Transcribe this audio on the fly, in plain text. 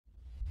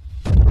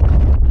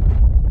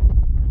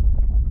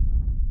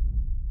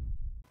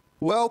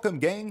Welcome,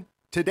 gang.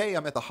 Today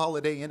I'm at the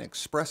Holiday Inn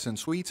Express and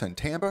Suites in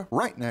Tampa,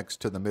 right next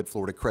to the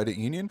Mid-Florida Credit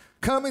Union.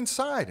 Come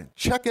inside and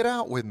check it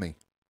out with me.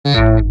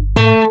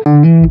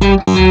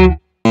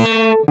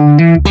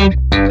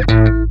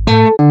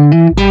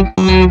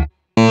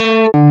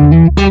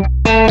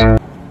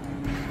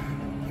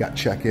 Got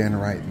check-in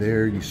right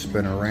there. You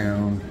spin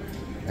around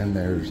and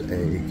there's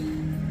a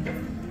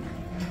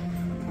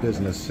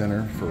business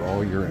center for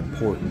all your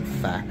important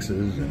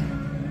faxes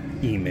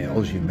and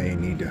emails you may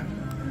need to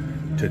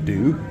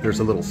do. There's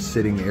a little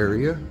sitting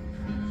area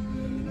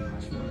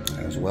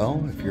as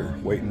well if you're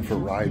waiting for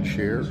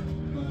rideshare,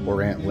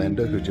 or Aunt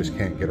Linda who just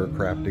can't get her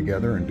crap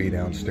together and be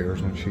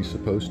downstairs when she's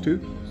supposed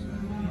to.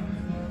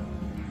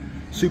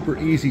 Super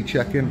easy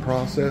check-in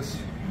process.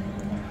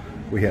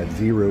 We had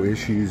zero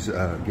issues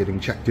getting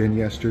checked in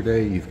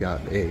yesterday. You've got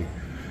a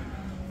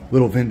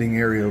little vending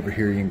area over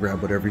here. You can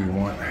grab whatever you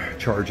want,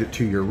 charge it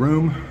to your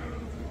room,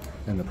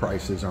 and the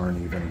prices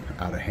aren't even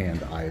out of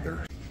hand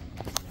either.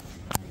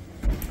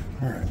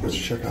 All right, let's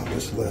check out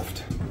this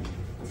lift.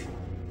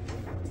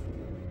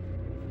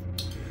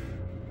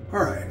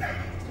 All right,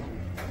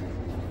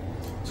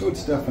 so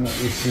it's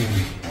definitely seen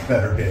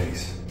better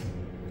days,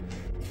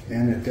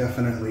 and it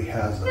definitely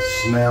has a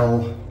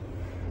smell.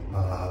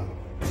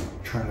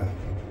 Trying to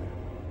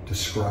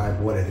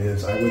describe what it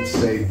is. I would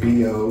say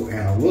BO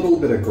and a little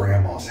bit of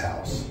Grandma's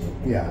house.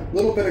 Yeah, a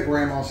little bit of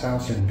Grandma's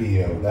house and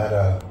BO.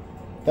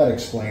 That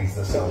explains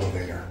this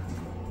elevator.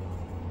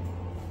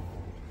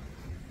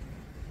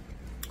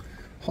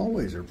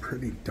 Hallways are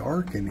pretty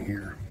dark in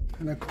here,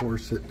 and of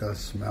course it does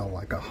smell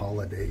like a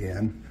Holiday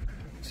Inn,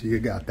 so you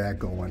got that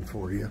going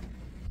for you.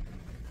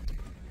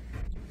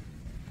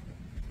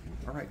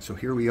 All right, so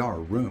here we are,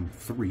 room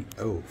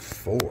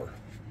 304.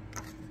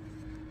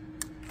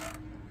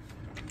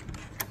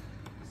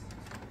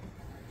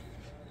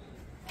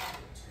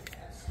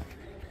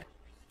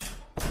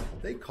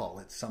 They call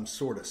it some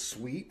sort of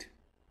suite.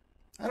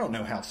 I don't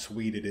know how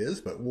sweet it is,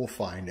 but we'll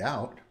find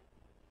out.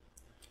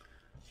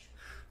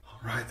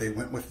 All right, they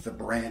went with the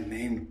brand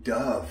name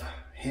Dove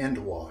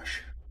hand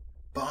wash,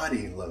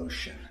 body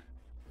lotion.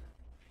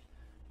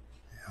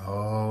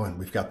 Oh, and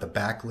we've got the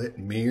backlit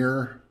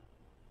mirror.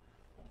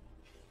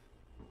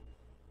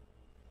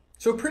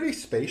 So pretty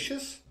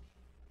spacious.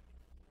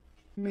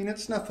 I mean,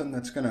 it's nothing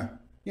that's gonna,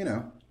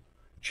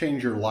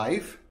 change your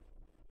life.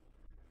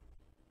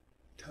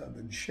 Tub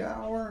and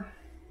shower.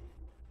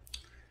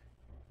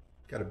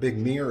 Got a big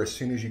mirror as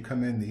soon as you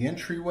come in the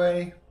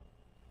entryway.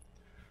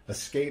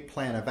 Escape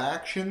plan of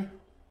action,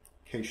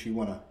 in case you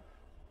want to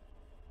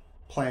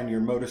plan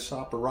your modus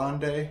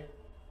operandi.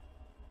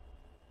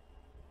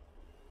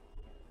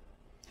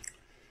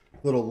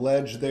 Little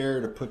ledge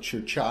there to put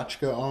your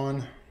tchotchke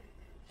on.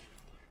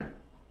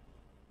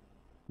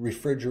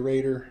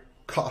 Refrigerator,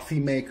 coffee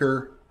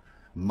maker,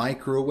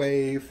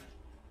 microwave,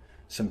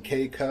 some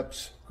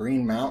K-cups,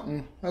 Green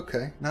Mountain.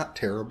 Okay, not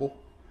terrible.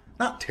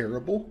 Not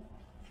terrible.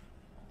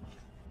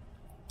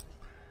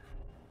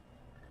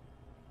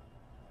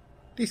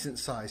 Decent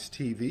sized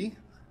TV.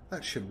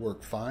 That should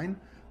work fine.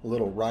 A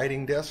little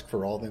writing desk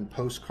for all them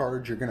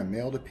postcards you're going to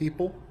mail to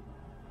people.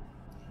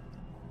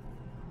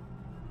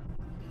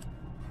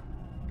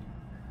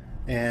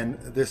 And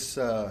this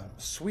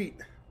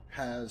suite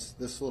has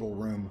this little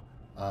room,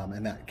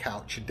 and that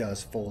couch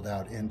does fold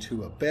out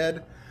into a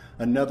bed.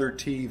 Another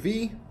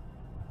TV.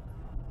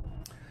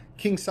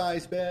 King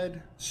size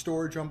bed,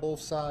 storage on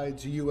both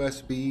sides,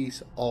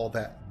 USBs, all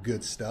that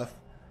good stuff.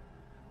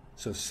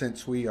 So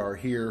since we are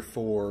here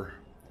for,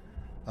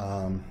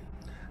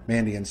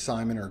 Mandy and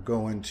Simon are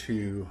going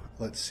to,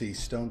 let's see,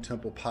 Stone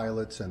Temple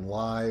Pilots and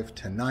Live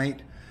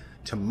tonight.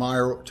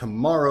 Tomorrow,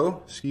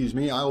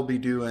 I will be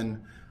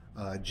doing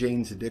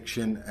Jane's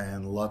Addiction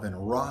and Love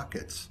and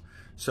Rockets.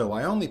 So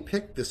I only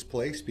picked this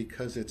place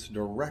because it's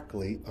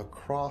directly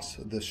across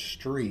the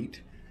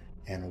street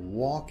and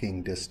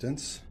walking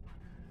distance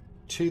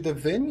to the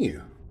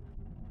venue.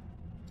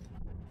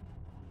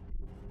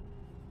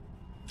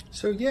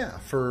 So yeah,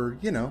 for,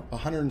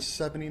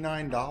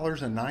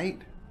 $179 a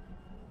night,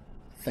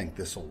 I think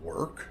this will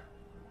work.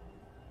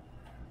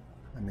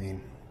 I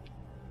mean,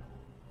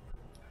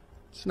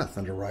 it's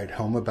nothing to write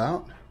home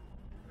about,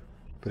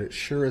 but it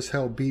sure as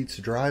hell beats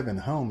driving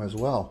home as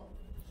well.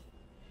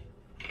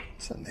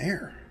 What's in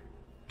there?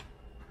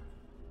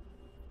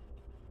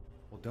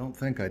 Well, don't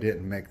think I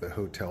didn't make the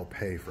hotel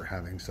pay for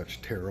having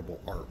such terrible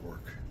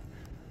artwork.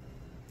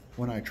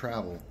 When I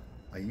travel,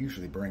 I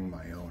usually bring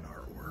my own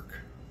artwork.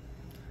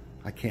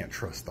 I can't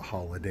trust the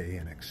Holiday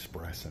Inn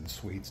Express and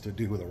Suites to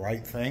do the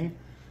right thing.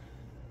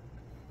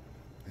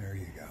 There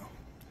you go.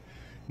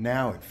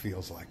 Now it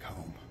feels like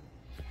home.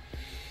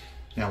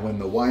 Now, when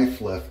the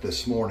wife left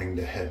this morning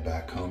to head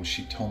back home,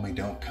 she told me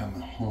don't come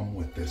home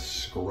with this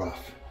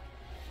scruff.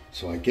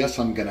 So I guess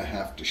I'm gonna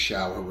have to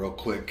shower real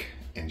quick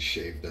and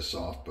shave this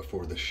off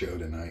before the show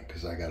tonight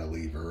because I gotta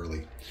leave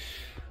early.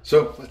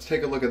 So let's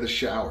take a look at the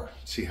shower,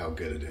 see how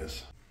good it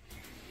is.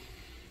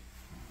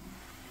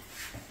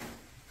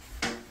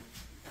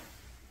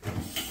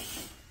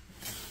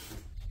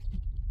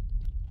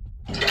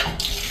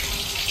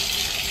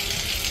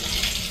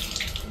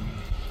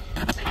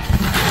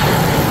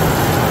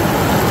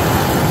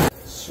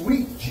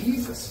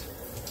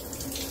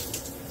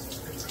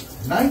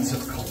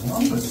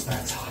 Columbus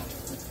that's hot.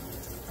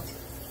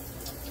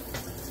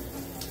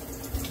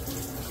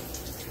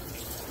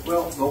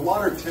 Well, the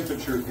water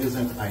temperature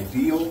isn't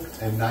ideal,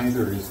 and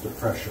neither is the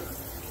pressure.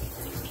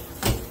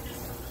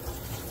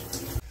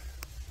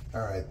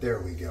 All right, there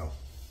we go.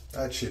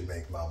 That should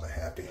make Mama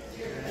happy.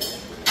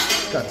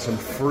 Got some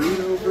fruit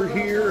over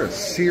here, a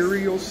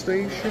cereal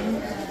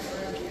station.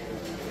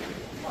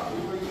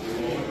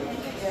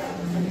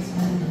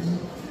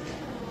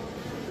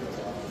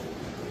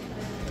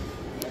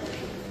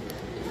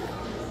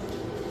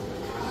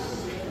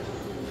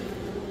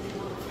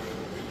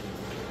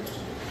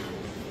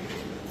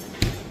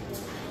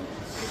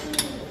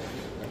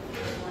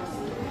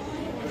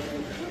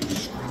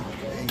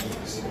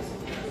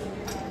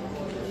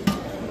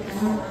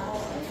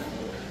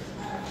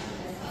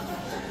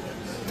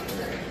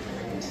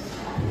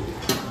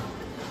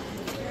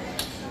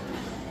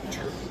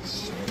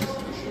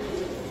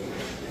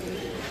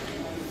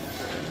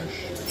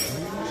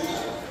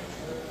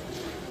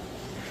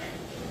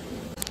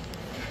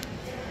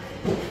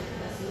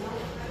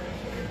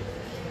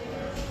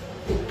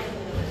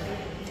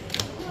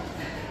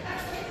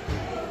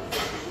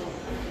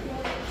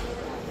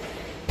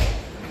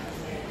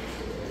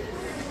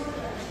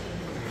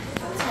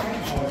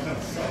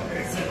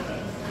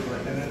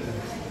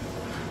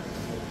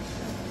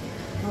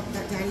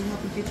 Daddy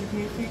help you get your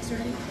pancakes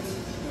ready?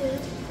 Yeah.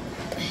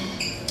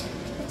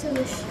 It's a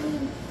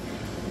machine.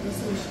 What's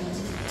the machine?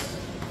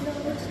 No,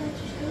 it's not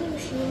just a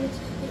machine.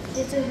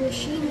 It's a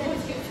machine that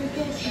for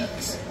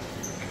pancakes.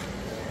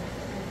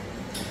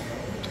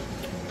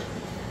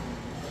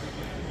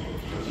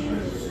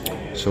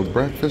 So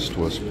breakfast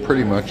was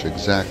pretty much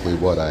exactly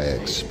what I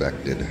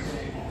expected.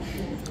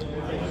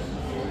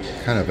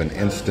 Kind of an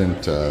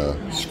instant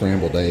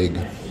scrambled egg.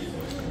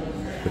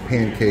 The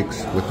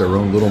pancakes with their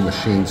own little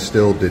machine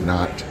still did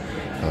not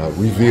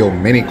reveal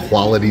many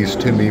qualities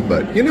to me,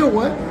 but you know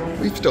what?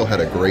 We've still had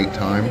a great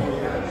time,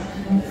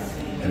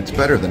 and it's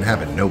better than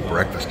having no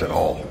breakfast at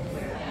all.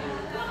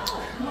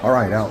 All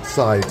right,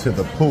 outside to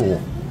the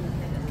pool.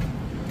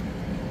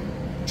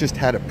 Just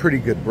had a pretty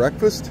good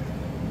breakfast.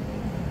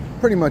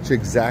 Pretty much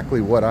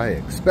exactly what I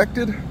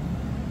expected.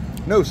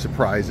 No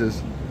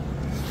surprises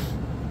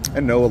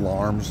and no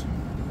alarms.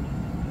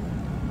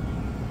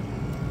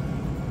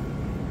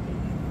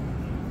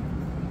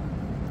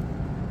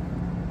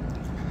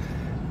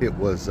 It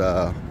was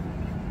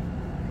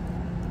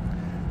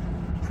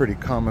pretty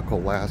comical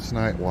last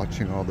night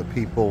watching all the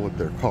people with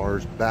their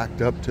cars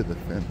backed up to the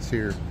fence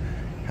here,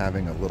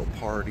 having a little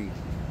party,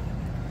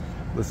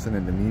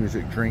 listening to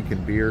music,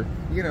 drinking beer.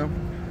 You know,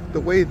 the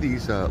way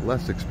these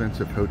less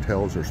expensive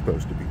hotels are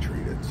supposed to be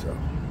treated. So,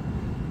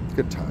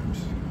 good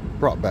times.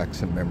 Brought back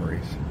some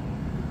memories.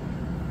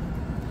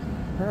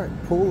 All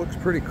right, pool looks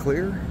pretty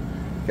clear.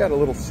 Got a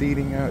little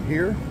seating out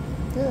here.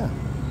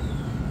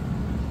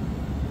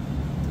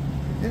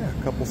 Yeah,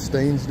 a couple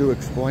stains to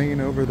explain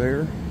over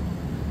there.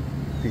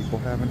 People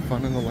having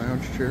fun in the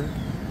lounge chair.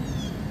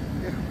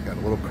 Yeah, got a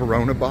little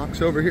Corona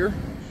box over here.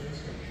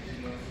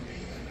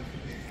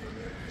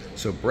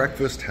 So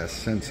breakfast has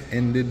since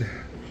ended,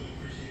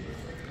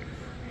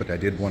 but I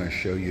did want to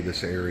show you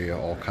this area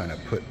all kind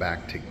of put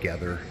back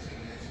together.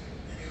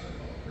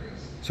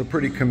 So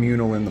pretty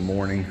communal in the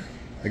morning.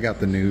 I got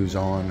the news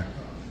on.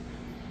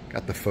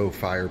 Got the faux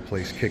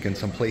fireplace kicking.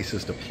 Some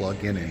places to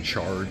plug in and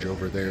charge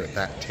over there at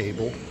that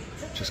table,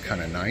 which is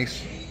kind of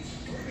nice.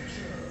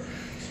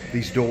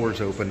 These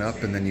doors open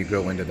up and then you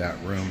go into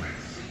that room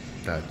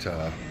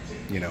that,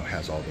 you know,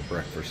 has all the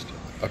breakfast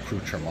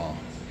accoutrement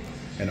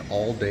and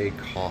all day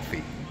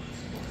coffee.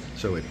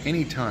 So at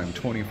any time,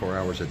 24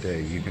 hours a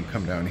day, you can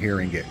come down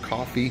here and get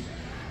coffee.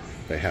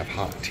 They have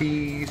hot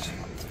teas,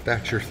 if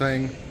that's your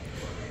thing.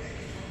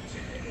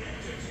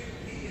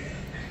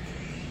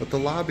 But the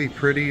lobby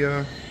pretty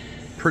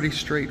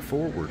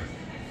straightforward.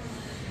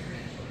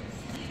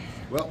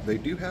 Well, they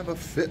do have a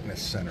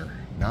fitness center.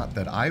 Not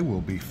that I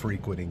will be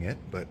frequenting it,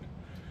 but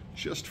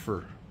just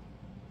for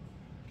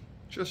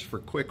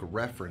quick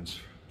reference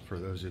for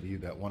those of you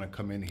that want to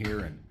come in here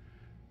and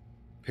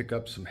pick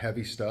up some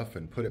heavy stuff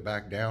and put it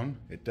back down.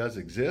 It does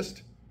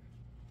exist.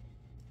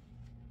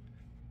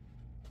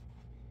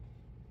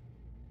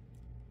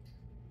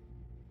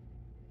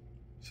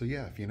 So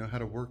yeah, if you know how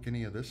to work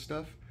any of this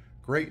stuff,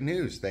 great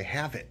news, they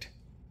have it.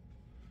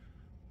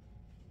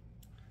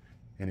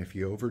 And if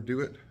you overdo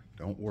it,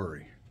 don't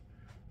worry.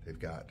 They've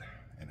got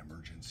an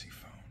emergency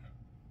phone.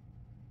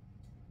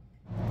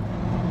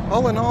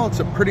 All in all, it's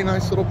a pretty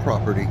nice little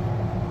property.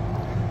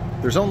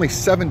 There's only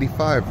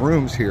 75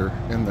 rooms here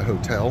in the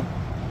hotel,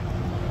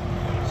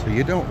 so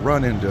you don't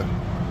run into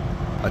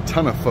a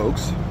ton of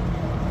folks.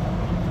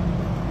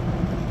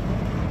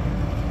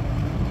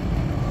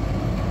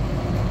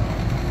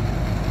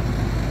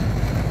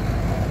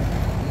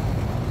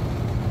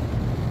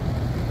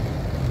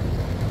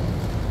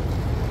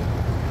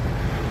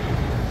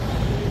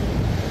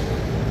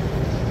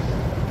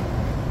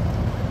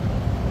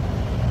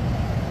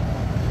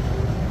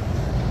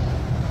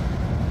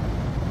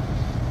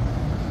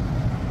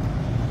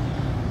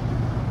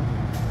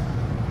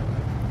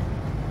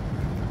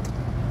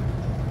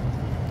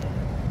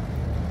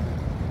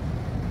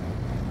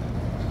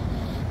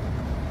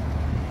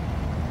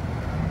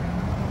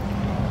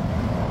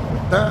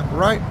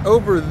 right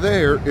over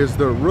there is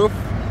the roof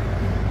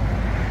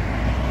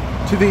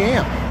to the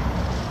amp.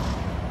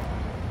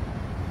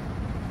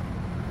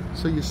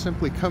 So you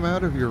simply come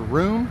out of your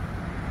room,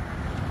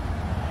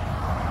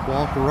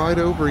 walk right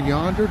over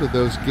yonder to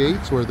those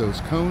gates where those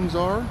cones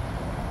are,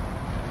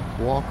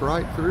 walk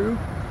right through,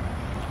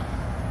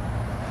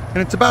 and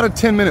it's about a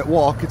 10-minute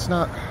walk. It's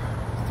not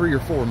 3 or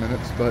 4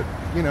 minutes, but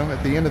you know,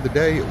 at the end of the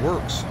day, it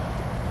works.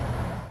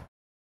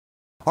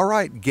 All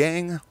right,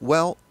 gang,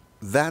 well,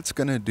 that's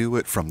going to do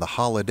it from the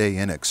Holiday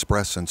Inn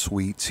Express and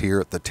Suites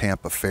here at the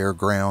Tampa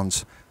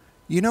Fairgrounds.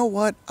 You know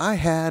what? I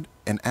had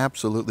an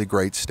absolutely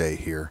great stay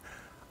here.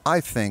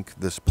 I think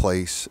this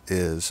place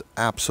is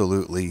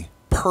absolutely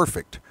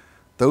perfect.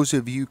 Those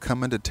of you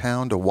coming to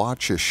town to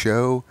watch a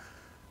show,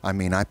 I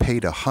mean, I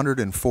paid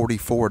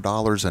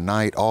 $144 a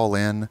night all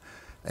in,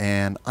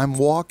 and I'm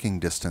walking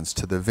distance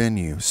to the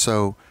venue.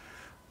 So,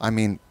 I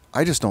mean,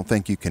 I just don't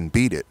think you can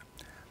beat it.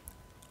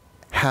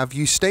 Have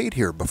you stayed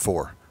here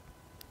before?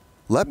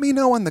 Let me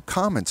know in the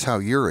comments how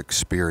your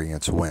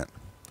experience went.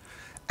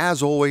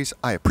 As always,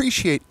 I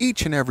appreciate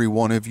each and every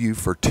one of you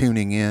for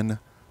tuning in.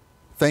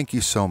 Thank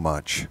you so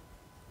much.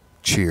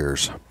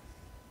 Cheers.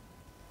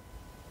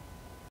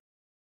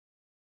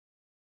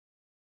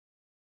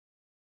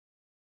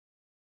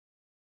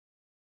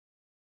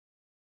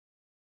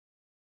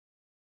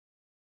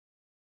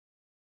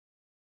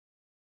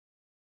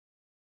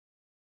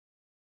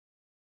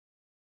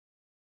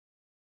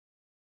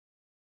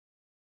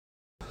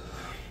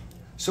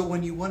 So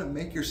when you want to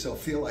make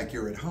yourself feel like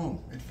you're at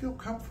home and feel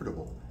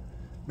comfortable,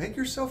 make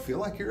yourself feel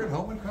like you're at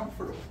home and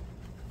comfortable.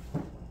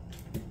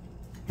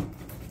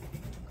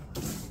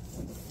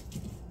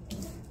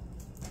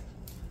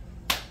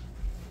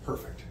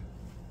 Perfect.